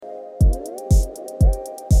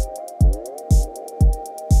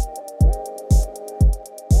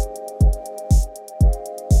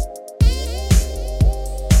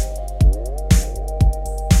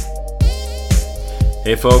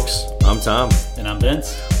Hey folks, I'm Tom. And I'm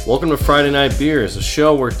Vince. Welcome to Friday Night Beers, a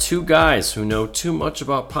show where two guys who know too much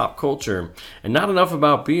about pop culture and not enough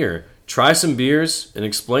about beer try some beers and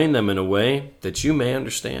explain them in a way that you may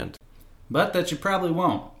understand. But that you probably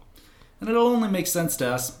won't. And it'll only make sense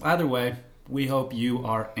to us. Either way, we hope you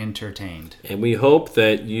are entertained. And we hope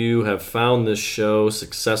that you have found this show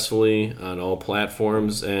successfully on all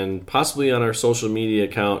platforms and possibly on our social media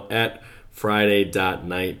account at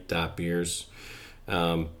friday.night.beers.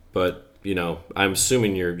 But, you know, I'm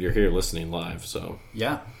assuming you're here listening live, so.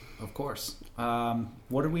 Yeah, of course.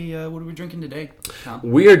 What are we drinking today, Tom?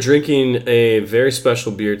 We are drinking a very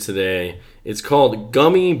special beer today. It's called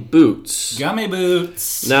Gummy Boots. Gummy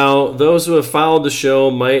Boots. Now, those who have followed the show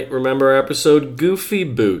might remember our episode Goofy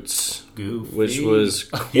Boots. Goofy. Which was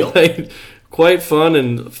quite fun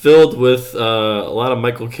and filled with a lot of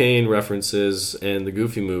Michael Caine references and the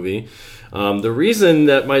Goofy movie. The reason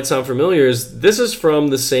that might sound familiar is this is from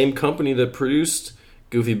the same company that produced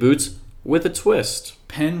Goofy Boots with a twist.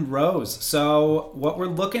 Penrose. So what we're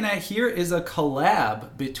looking at here is a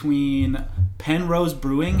collab between Penrose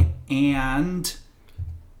Brewing and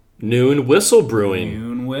Noon Whistle Brewing.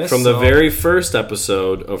 Noon Whistle. From the very first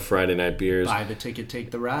episode of Friday Night Beers. Buy the ticket,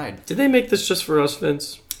 take the ride. Did they make this just for us,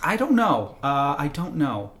 Vince? I don't know.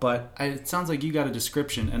 But it sounds like you got a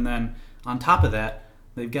description. And then on top of that,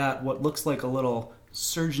 they've got what looks like a little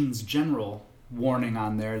Surgeon's General warning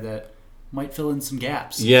on there that might fill in some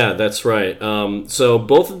gaps. Yeah, that's right. So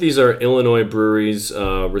both of these are Illinois breweries,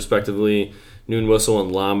 respectively, Noon Whistle in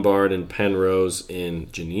Lombard and Penrose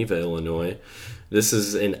in Geneva, Illinois. This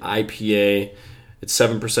is an IPA. It's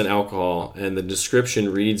 7% alcohol, and the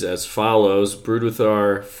description reads as follows. Brewed with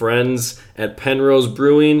our friends at Penrose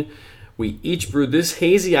Brewing, we each brewed this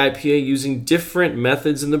hazy IPA using different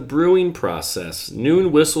methods in the brewing process.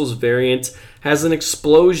 Noon Whistle's variant has an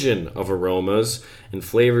explosion of aromas and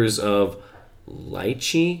flavors of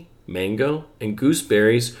lychee, mango, and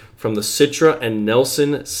gooseberries from the Citra and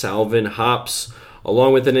Nelson Salvin hops,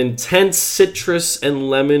 along with an intense citrus and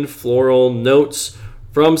lemon floral notes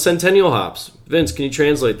from Centennial hops. Vince, can you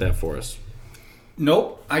translate that for us?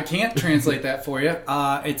 Nope, I can't translate that for you.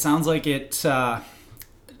 It sounds like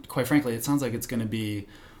quite frankly, it sounds like it's going to be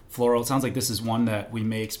floral. It sounds like this is one that we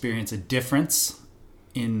may experience a difference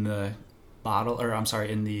in the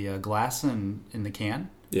in the glass and in the can.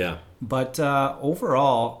 Yeah. But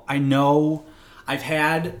overall, I know I've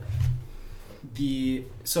had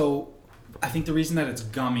so I think the reason that it's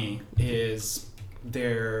gummy is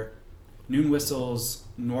their Noon Whistle's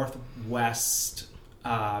Northwest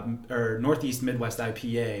or Northeast Midwest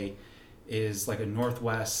IPA is like a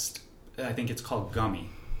Northwest, I think it's called Gummy.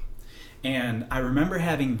 And I remember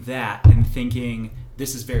having that and thinking,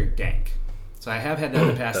 this is very dank. So I have had that in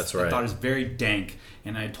the past. That's right. I thought it was very dank.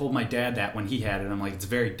 And I told my dad that when he had it. I'm like, it's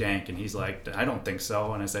very dank. And he's like, I don't think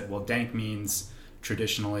so. And I said, well, dank means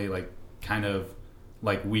traditionally like kind of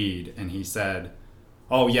like weed. And he said,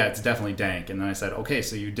 oh, yeah, it's definitely dank. And then I said, okay,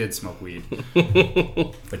 so you did smoke weed.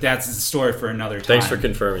 But that's the story for another time. Thanks for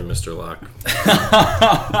confirming, Mr. Locke.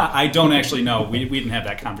 I don't actually know. We didn't have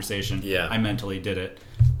that conversation. Yeah. I mentally did it.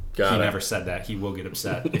 He never said that. He will get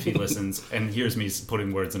upset if he listens and hears me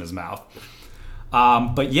putting words in his mouth.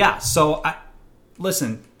 But yeah, so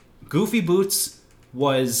listen, Goofy Boots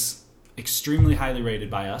was extremely highly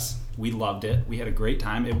rated by us. We loved it. We had a great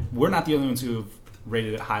time. We're not the only ones who have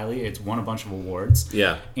rated it highly. It's won a bunch of awards.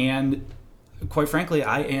 Yeah. And quite frankly,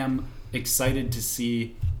 I am excited to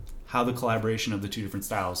see how the collaboration of the two different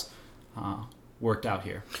styles worked out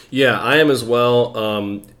here. Yeah, I am as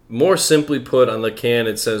well. More simply put, on the can,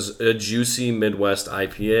 it says a juicy Midwest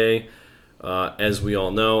IPA. As we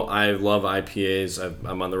all know, I love IPAs.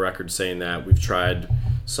 I'm on the record saying that. We've tried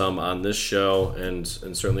some on this show and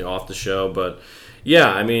certainly off the show. But yeah,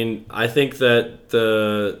 I mean, I think that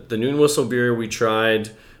the Noon Whistle beer we tried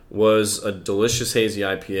was a delicious hazy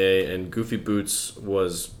IPA, and Goofy Boots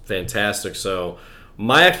was fantastic. So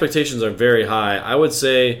my expectations are very high. I would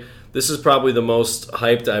say this is probably the most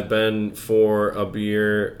hyped I've been for a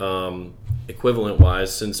beer,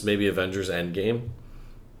 equivalent-wise, since maybe Avengers Endgame.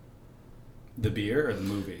 The beer or the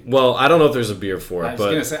movie? Well, I don't know if there's a beer for it, I was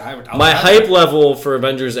but gonna say, my hype level for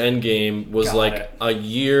Avengers Endgame was Got like it. a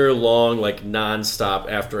year-long, like nonstop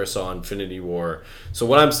after I saw Infinity War. So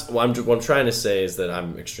what I'm trying to say is that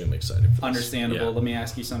I'm extremely excited for this. Understandable. Yeah. Let me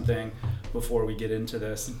ask you something before we get into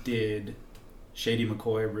this. Did Shady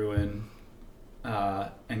McCoy ruin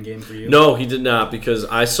Endgame for you? No, he did not, because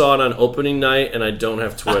I saw it on opening night and I don't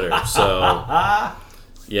have Twitter. So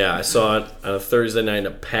yeah, I saw it on a Thursday night in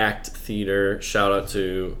a packed theater. Shout out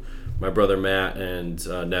to my brother Matt and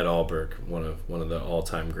Ned Alberg, one of the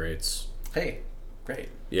all-time greats. Hey, great.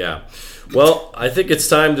 Yeah. Well, I think it's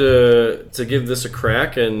time to give this a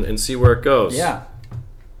crack and see where it goes. Yeah.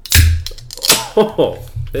 Oh,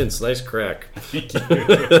 Vince, nice crack. Thank you.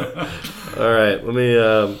 All right, let me.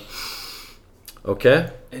 Okay.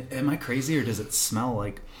 Am I crazy, or does it smell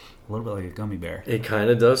like a little bit like a gummy bear? It kind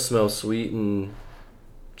of does smell sweet and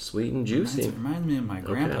juicy. Reminds me of my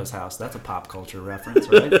grandpa's house. That's a pop culture reference,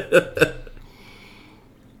 right?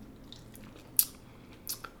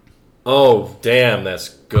 Oh, damn, that's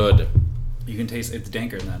good. You can taste it's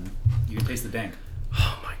danker then. You can taste the dank.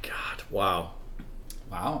 Oh my god! Wow.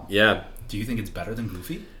 Wow. Yeah. Do you think it's better than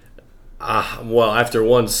Goofy? Well, after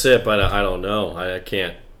one sip, I don't know. I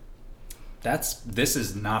can't. This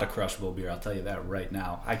is not a crushable beer. I'll tell you that right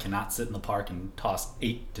now. I cannot sit in the park and toss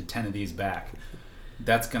 8 to 10 of these back.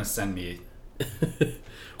 That's gonna send me.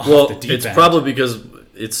 Well, the deep it's end. probably because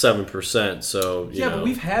it's 7%. So you know. But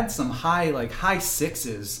we've had some high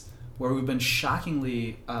sixes where we've been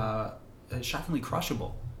shockingly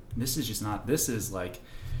crushable. This is just not. This is like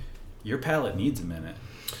your palate needs a minute.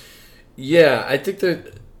 Yeah, I think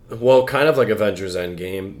that. Well, kind of like Avengers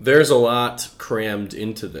Endgame. There's a lot crammed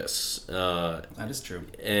into this. That is true.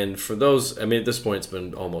 And for those, I mean, at this point, it's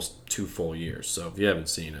been almost 2 full years. So if you haven't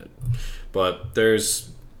seen it, but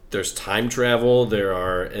there's time travel. There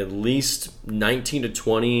are at least 19 to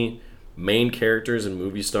 20 main characters and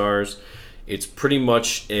movie stars. It's pretty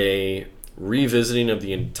much a revisiting of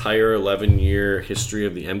the entire 11-year history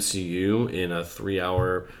of the MCU in a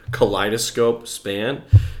 3-hour kaleidoscope span.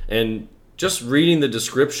 And just reading the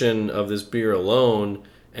description of this beer alone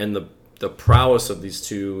and the prowess of these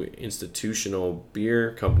two institutional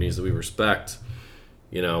beer companies that we respect,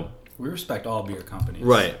 you know. We respect all beer companies,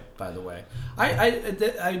 right? By the way,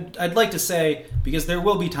 I'd like to say, because there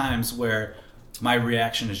will be times where my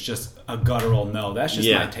reaction is just a guttural no. That's just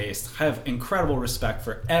my taste. I have incredible respect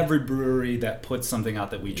for every brewery that puts something out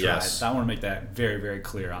that we tried. Yes. I want to make that very, very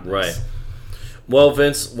clear on this. Right. Well,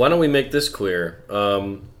 Vince, why don't we make this clear?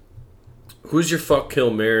 Who's your fuck, kill,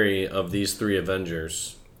 marry of these 3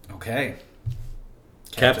 Avengers? Okay.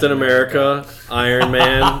 Captain America, Iron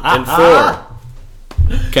Man, and Thor.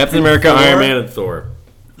 Captain America, Thor? Iron Man, and Thor.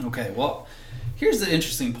 Okay, well, here's the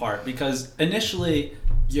interesting part, because initially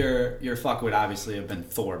your fuck would obviously have been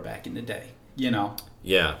Thor back in the day, you know?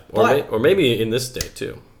 Yeah, But- or maybe in this day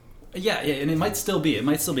too. Yeah, and it might still be,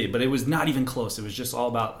 but it was not even close. It was just all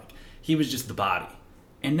about, like, he was just the body.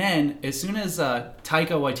 And then, as soon as Taika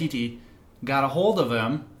Waititi got a hold of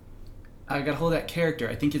him, got a hold of that character,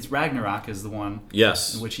 I think it's Ragnarok is the one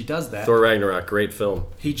Yes. in which he does that. Thor Ragnarok, great film.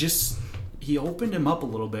 He opened him up a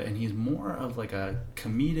little bit, and he's more of like a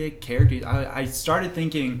comedic character. I started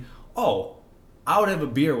thinking, oh, I would have a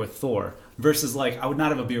beer with Thor versus, like, I would not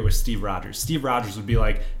have a beer with Steve Rogers. Steve Rogers would be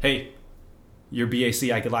like, hey, your BAC,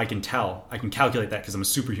 I can tell. I can calculate that because I'm a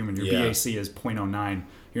superhuman. Your BAC is 0.09.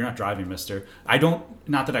 You're not driving, mister.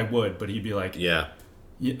 Not that I would, but he'd be like, Yeah.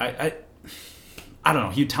 I don't know.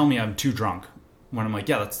 He'd tell me I'm too drunk. When I'm like,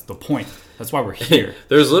 yeah, that's the point. That's why we're here.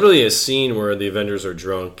 There's literally a scene where the Avengers are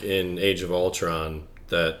drunk in Age of Ultron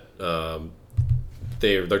that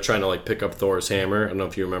they're trying to, like, pick up Thor's hammer. I don't know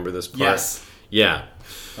if you remember this part. Yes. Yeah.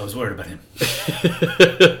 I was worried about him.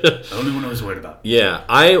 The only one I was worried about. Yeah.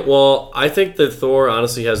 I think that Thor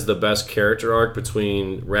honestly has the best character arc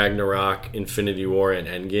between Ragnarok, Infinity War, and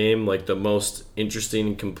Endgame. Like, the most interesting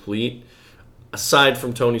and complete. Aside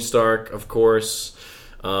from Tony Stark, of course.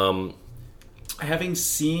 Having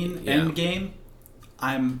seen Endgame,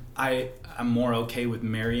 I'm more okay with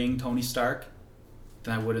marrying Tony Stark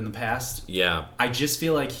than I would in the past. Yeah. I just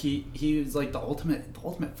feel like he was like the ultimate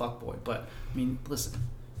fuckboy. But I mean, listen,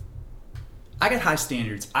 I got high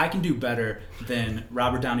standards. I can do better than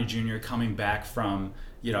Robert Downey Jr. coming back from,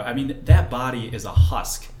 I mean, that body is a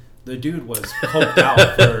husk. The dude was poked out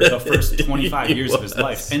for the first 25 years of his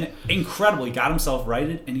life. And incredible. He got himself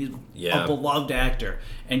righted, and he's a beloved actor.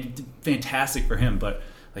 And fantastic for him. But,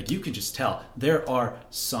 like, you can just tell there are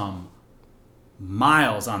some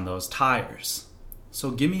miles on those tires.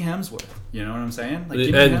 So give me Hemsworth. You know what I'm saying? Like,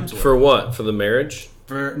 give me Hemsworth. For what? For the marriage?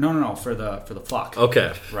 No. For the fuck.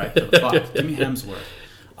 Okay. Right, for the fuck. Give me Hemsworth.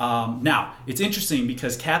 Now, it's interesting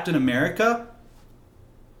because Captain America,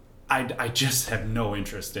 I just have no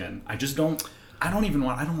interest in. I don't want to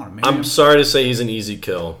marry him. I'm sorry to say he's an easy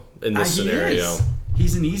kill in this scenario.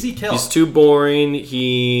 He's an easy kill. He's too boring.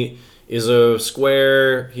 He is a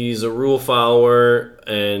square. He's a rule follower.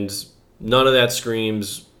 And none of that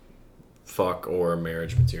screams fuck or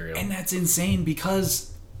marriage material. And that's insane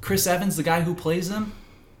because Chris Evans, the guy who plays him,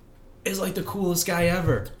 is like the coolest guy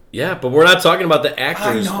ever. Yeah, but we're not talking about the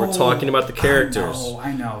actors. We're talking about the characters.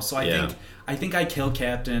 I know. So I I think I kill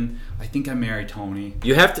Captain. I think I marry Tony.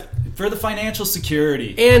 You have to for the financial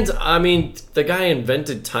security. And I mean, the guy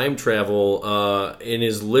invented time travel in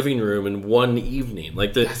his living room in one evening.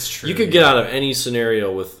 Like That's true. You could get out of any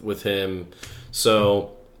scenario with him.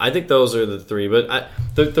 So I think those are the three. But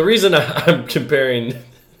the reason I'm comparing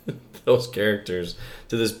those characters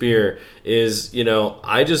to this beer is,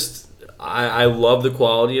 I love the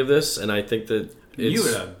quality of this, and I think that you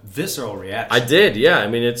had a visceral reaction. I did, yeah. I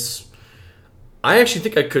mean, I actually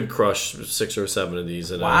think I could crush 6 or 7 of these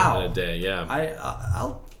in a day. Yeah,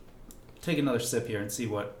 I'll take another sip here and see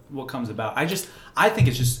what comes about. I think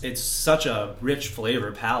it's such a rich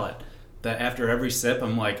flavor palette that after every sip,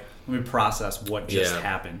 I'm like, let me process what just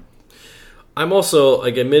happened. I'm also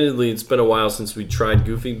admittedly, it's been a while since we tried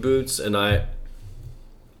Goofy Boots, and I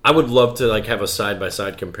would love to have a side by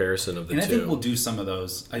side comparison of the two. And I think we'll do some of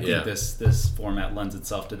those. I think this format lends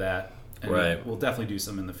itself to that. And right. We'll definitely do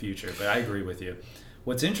some in the future, but I agree with you.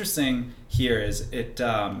 What's interesting here is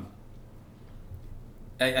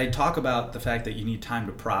I talk about the fact that you need time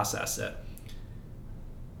to process it.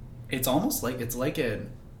 It's almost like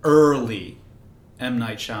an early M.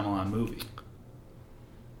 Night Shyamalan movie.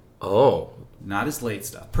 Oh. Not his late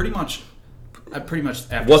stuff. Pretty much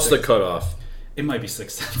after What's the cutoff? It might be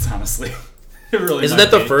Sixth Sense, honestly. It really Isn't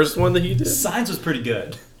that the first one that he did? Signs was pretty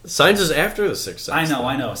good. Signs is after the Sixth Sense.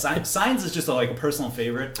 I know. Signs is just a personal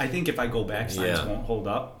favorite. I think if I go back, Signs won't hold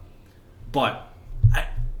up. But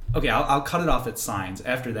I'll cut it off at Signs.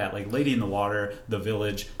 After that, Lady in the Water, The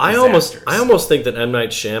Village, I almost think that M. Night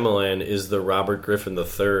Shyamalan is the Robert Griffin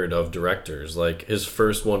III of directors. His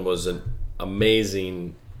first one was an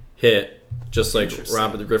amazing hit, just like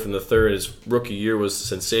Robert Griffin III. His rookie year was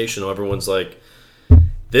sensational. Everyone's like,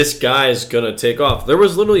 this guy's gonna take off. There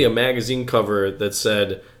was literally a magazine cover that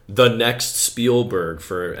said the next Spielberg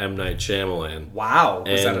for M. Night Shyamalan. Wow.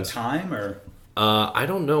 Was that a Time or? I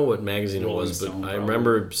don't know what magazine it was, but Stone, I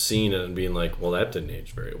remember seeing it and being like, well, that didn't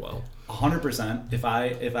age very well. 100%. If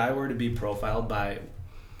I were to be profiled by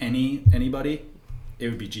anybody, it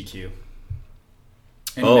would be GQ.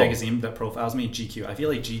 Any magazine that profiles me, GQ. I feel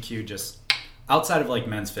like GQ just, outside of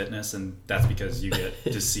Men's Fitness, and that's because you get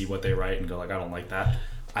to see what they write and go I don't like that.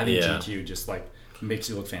 I think GQ just makes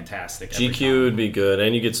you look fantastic. GQ would be good,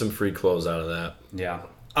 and you get some free clothes out of that. Yeah.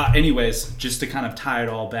 Anyways, just to kind of tie it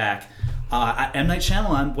all back, M. Night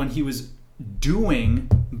Shyamalan, when he was doing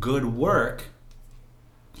good work,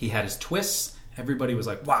 he had his twists. Everybody was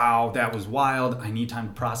like, wow, that was wild. I need time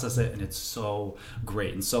to process it, and it's so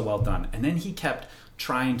great and so well done. And then he kept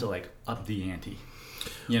trying to up the ante.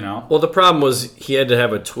 Well, the problem was he had to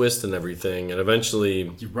have a twist and everything, and eventually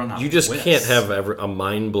you just twists. can't have a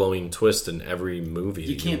mind-blowing twist in every movie.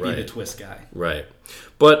 You can't be the twist guy. Right.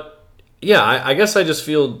 But, yeah, I guess I just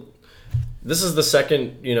feel this is the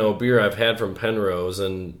second, beer I've had from Penrose,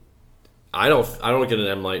 and I don't get an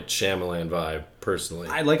M. Night Shyamalan vibe, personally.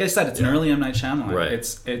 Like I said, it's an early M. Night Shyamalan. Right.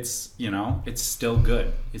 It's still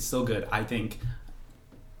good. It's still good. I think,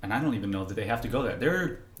 and I don't even know that they have to go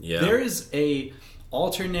there. There is a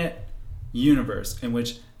alternate universe in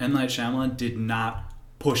which M. Night Shyamalan did not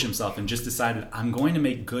push himself and just decided, I'm going to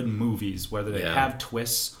make good movies, whether they have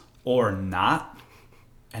twists or not.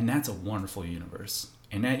 And that's a wonderful universe.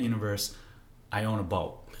 In that universe, I own a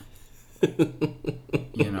boat.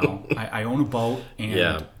 I own a boat,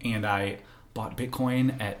 and I bought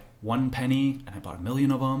Bitcoin at 1 penny, and I bought 1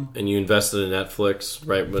 million of them. And you invested in Netflix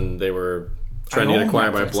right when they were trying to get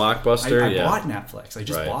acquired by Blockbuster. I bought Netflix. I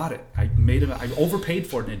just bought it. I overpaid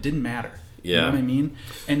for it, and it didn't matter. Yeah. You know what I mean?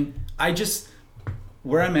 And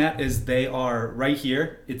where I'm at is they are right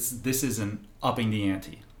here. This is an upping the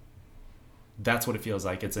ante. That's what it feels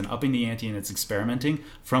like. It's an upping the ante, and it's experimenting.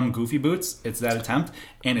 From Goofy Boots, it's that attempt,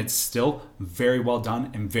 and it's still very well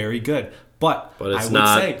done and very good. But it's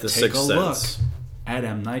I would say, take a look at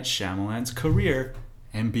M. Night Shyamalan's career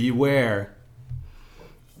and beware,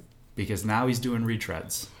 because now he's doing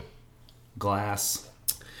retreads. Glass.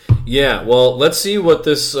 Yeah, well, let's see what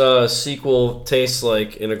this sequel tastes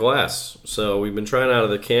like in a glass. So we've been trying out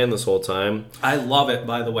of the can this whole time. I love it,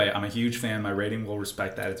 by the way. I'm a huge fan. My rating will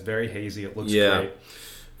respect that. It's very hazy. It looks great.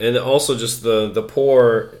 And also just the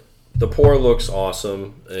pour looks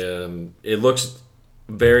awesome. It looks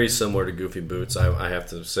very similar to Goofy Boots, I have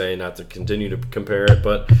to say, not to continue to compare it,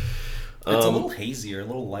 but it's a little hazier, a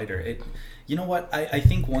little lighter. You know what? I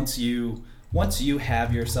think once you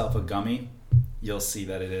have yourself a gummy, you'll see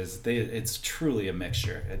that it's truly a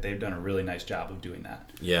mixture. They've done a really nice job of doing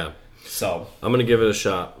that. Yeah. So I'm going to give it a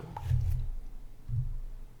shot.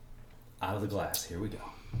 Out of the glass. Here we go.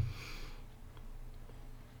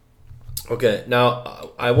 Okay,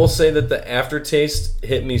 now I will say that the aftertaste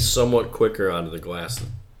hit me somewhat quicker out of the glass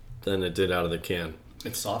than it did out of the can.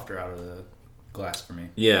 It's softer out of the glass for me.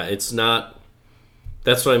 Yeah, it's not.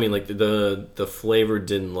 That's what I mean. Like the flavor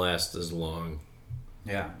didn't last as long.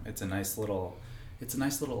 Yeah, it's a nice little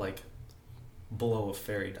like blow of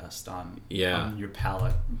fairy dust on your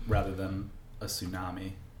palate rather than a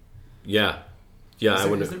tsunami. Yeah, yeah.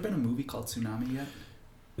 Has there been a movie called Tsunami yet?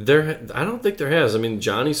 I don't think there has. I mean,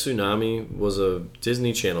 Johnny Tsunami was a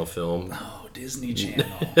Disney Channel film. Oh, Disney Channel.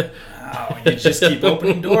 Wow, you just keep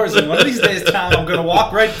opening doors, and one of these days, Tom, I'm going to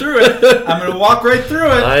walk right through it. I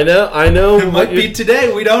know. It might be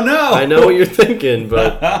today. We don't know. I know what you're thinking,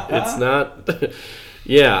 but it's not.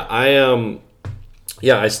 Yeah, I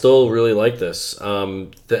still really like this. The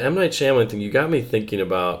M. Night Shyamalan thing, you got me thinking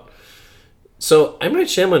about. So M. Night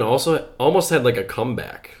Shyamalan also almost had like a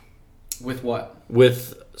comeback. With what?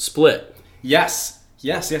 With Split. Yes.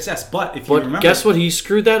 But if you remember, guess what? He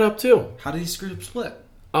screwed that up too. How did he screw up Split?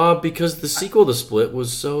 Because the sequel to Split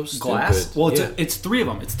was so stupid. Glass? Well, it's three of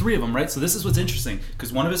them. It's three of them, right? So this is what's interesting,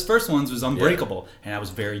 because one of his first ones was Unbreakable, and that was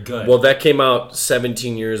very good. Well, that came out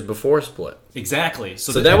 17 years before Split. Exactly.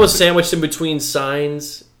 So that was sandwiched in between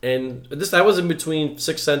Signs and that was in between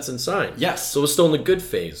Sixth Sense and Signs. Yes. So it was still in the good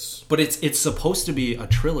phase. But it's supposed to be a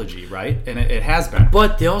trilogy, right? And it has been.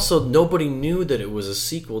 But nobody knew that it was a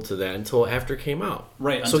sequel to that until after it came out.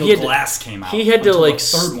 Right. Until Glass came out. He had to the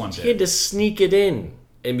third one did. He had to sneak it in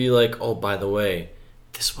and be like, "Oh, by the way,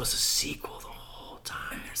 this was a sequel the whole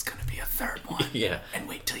time. And there's gonna be a third one." Yeah. And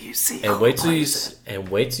wait till you see. Wait till you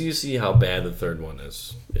see how bad the third one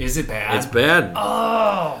is. Is it bad? It's bad.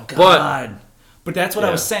 Oh God. But that's what I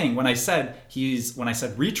was saying when I said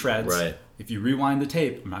retreads. Right. If you rewind the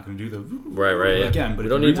tape, I'm not going to do the right again. But we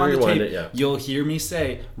don't if you need to rewind the tape, it. Yeah. You'll hear me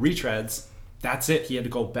say retreads. That's it. He had to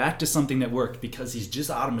go back to something that worked because he's just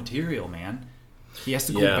out of material, man. He has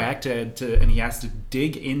to go back to and he has to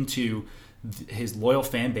dig into his loyal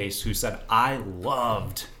fan base who said, "I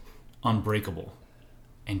loved Unbreakable,"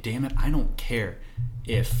 and damn it, I don't care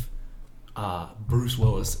if Bruce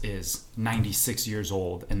Willis is 96 years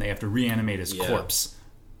old and they have to reanimate his corpse.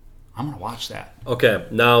 I'm gonna watch that. Okay,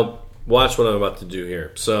 now watch what I'm about to do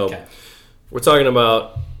here. So we're talking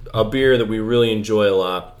about a beer that we really enjoy a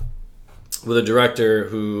lot, with a director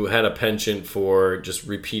who had a penchant for just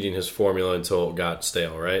repeating his formula until it got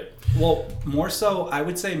stale, right? Well, I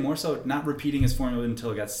would say more so not repeating his formula until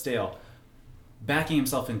it got stale, backing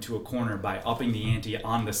himself into a corner by upping the ante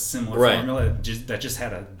on the similar formula that just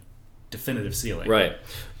had a definitive ceiling. Right.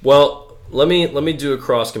 Well, let me do a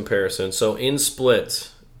cross comparison. So in Split,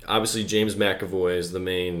 obviously James McAvoy is the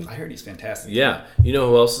main. I heard he's fantastic. Yeah. You know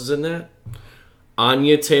who else is in that?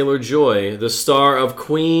 Anya Taylor-Joy, the star of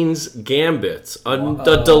Queen's Gambit, a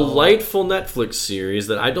delightful Netflix series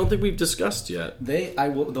that I don't think we've discussed yet.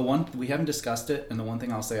 The one we haven't discussed it, and the one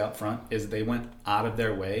thing I'll say up front is they went out of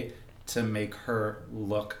their way to make her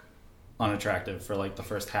look unattractive for like the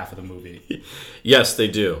first half of the movie. Yes, they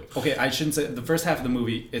do. Okay, I shouldn't say the first half of the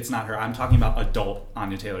movie. It's not her. I'm talking about adult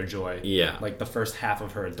Anya Taylor-Joy. Yeah, like the first half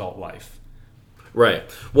of her adult life. Right.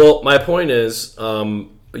 Well, my point is,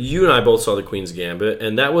 you and I both saw the Queen's Gambit,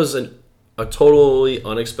 and that was a totally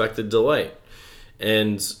unexpected delight.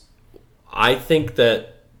 And I think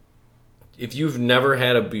that if you've never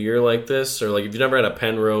had a beer like this, or like if you've never had a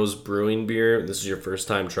Penrose Brewing beer, this is your first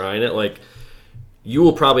time trying it, like you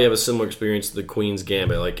will probably have a similar experience to the Queen's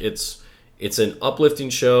Gambit. Like it's an uplifting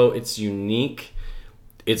show. It's unique.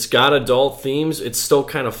 It's got adult themes. It's still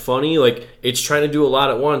kind of funny. Like it's trying to do a lot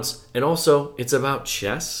at once, and also it's about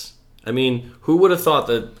chess. I mean, who would have thought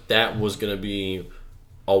that was going to be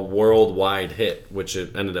a worldwide hit, which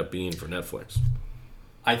it ended up being for Netflix?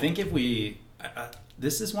 I think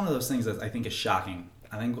this is one of those things that I think is shocking.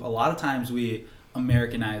 I think a lot of times we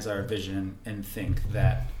Americanize our vision and think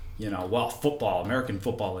that, American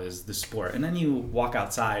football is the sport. And then you walk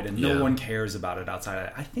outside and no one cares about it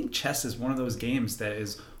outside. I think chess is one of those games that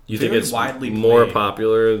is think it's widely more played.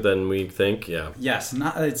 Popular than we think? Yeah. Yes.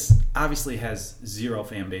 It's obviously has zero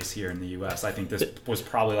fan base here in the U.S. I think this was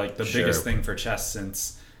probably like the biggest thing for chess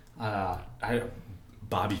since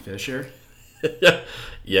Bobby Fischer.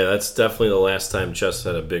 Yeah, that's definitely the last time chess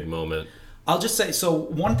had a big moment. I'll just say, so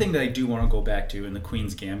one thing that I do want to go back to in the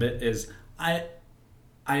Queen's Gambit is I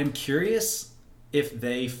am curious if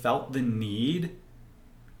they felt the need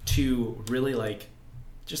to really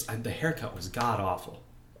the haircut was god awful.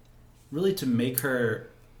 Really to make her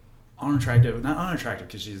unattractive, not unattractive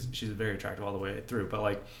because she's very attractive all the way through,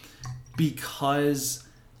 but because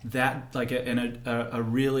that a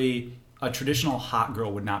traditional hot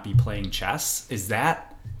girl would not be playing chess. Is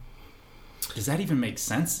that Does that even make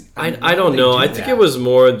sense? I don't know. I think it was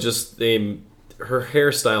more just her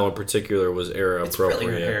hairstyle in particular was era appropriate. It's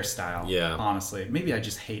really her hairstyle. Yeah. Honestly. Maybe I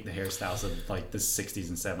just hate the hairstyles of like the 60s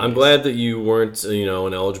and 70s. I'm glad that you weren't, an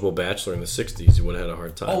eligible bachelor in the 60s. You would have had a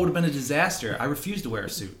hard time. Oh, it would have been a disaster. I refuse to wear a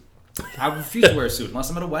suit. I refuse to wear a suit unless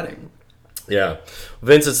I'm at a wedding. Yeah.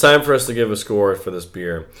 Vince, it's time for us to give a score for this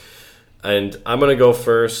beer. And I'm going to go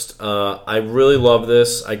first. I really love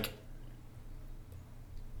this.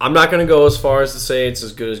 I'm not going to go as far as to say it's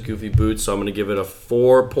as good as Goofy Boots, so I'm going to give it a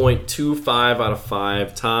 4.25 out of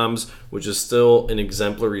 5 Toms, which is still an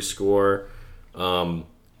exemplary score.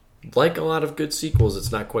 Like a lot of good sequels,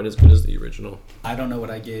 it's not quite as good as the original. I don't know what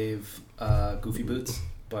I gave Goofy Boots,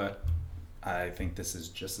 but I think this is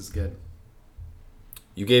just as good.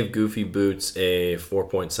 You gave Goofy Boots a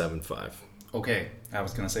 4.75. Okay, I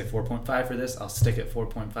was going to say 4.5 for this. I'll stick at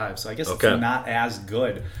 4.5. So I guess it's not as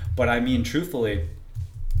good. But I mean, truthfully,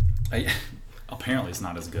 apparently it's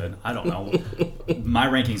not as good. I don't know. My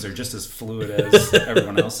rankings are just as fluid as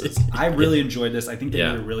everyone else's. I really enjoyed this. I think they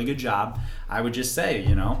did a really good job. I would just say,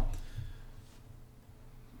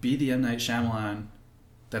 be the M. Night Shyamalan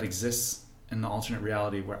that exists in the alternate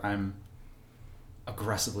reality where I'm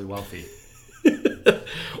aggressively wealthy.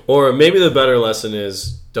 Or maybe the better lesson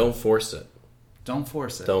is don't force it. Don't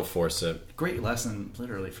force it. Don't force it. Great lesson,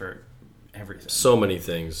 literally, for everything. So many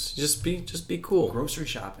things. Just be cool. Grocery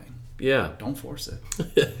shopping. Yeah. Don't force it.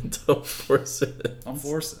 Don't force it. Don't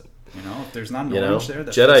force it. If there's not an orange there,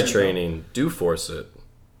 that's Jedi training. Do force it.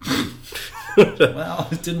 Well,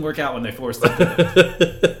 it didn't work out when they forced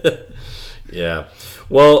it. Yeah.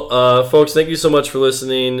 Well, folks, thank you so much for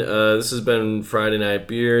listening. This has been Friday Night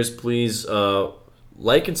Beers. Please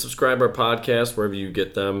like and subscribe our podcast wherever you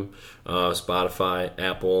get them. Spotify,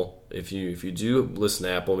 Apple. If you do listen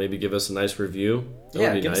to Apple, maybe give us a nice review. That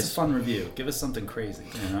would be give nice. us a fun review. Give us something crazy.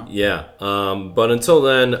 Yeah. But until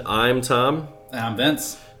then, I'm Tom. And I'm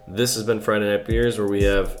Vince. This has been Friday Night Beers, where we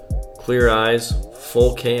have clear eyes,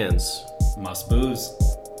 full cans. Must booze.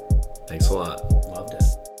 Thanks a lot.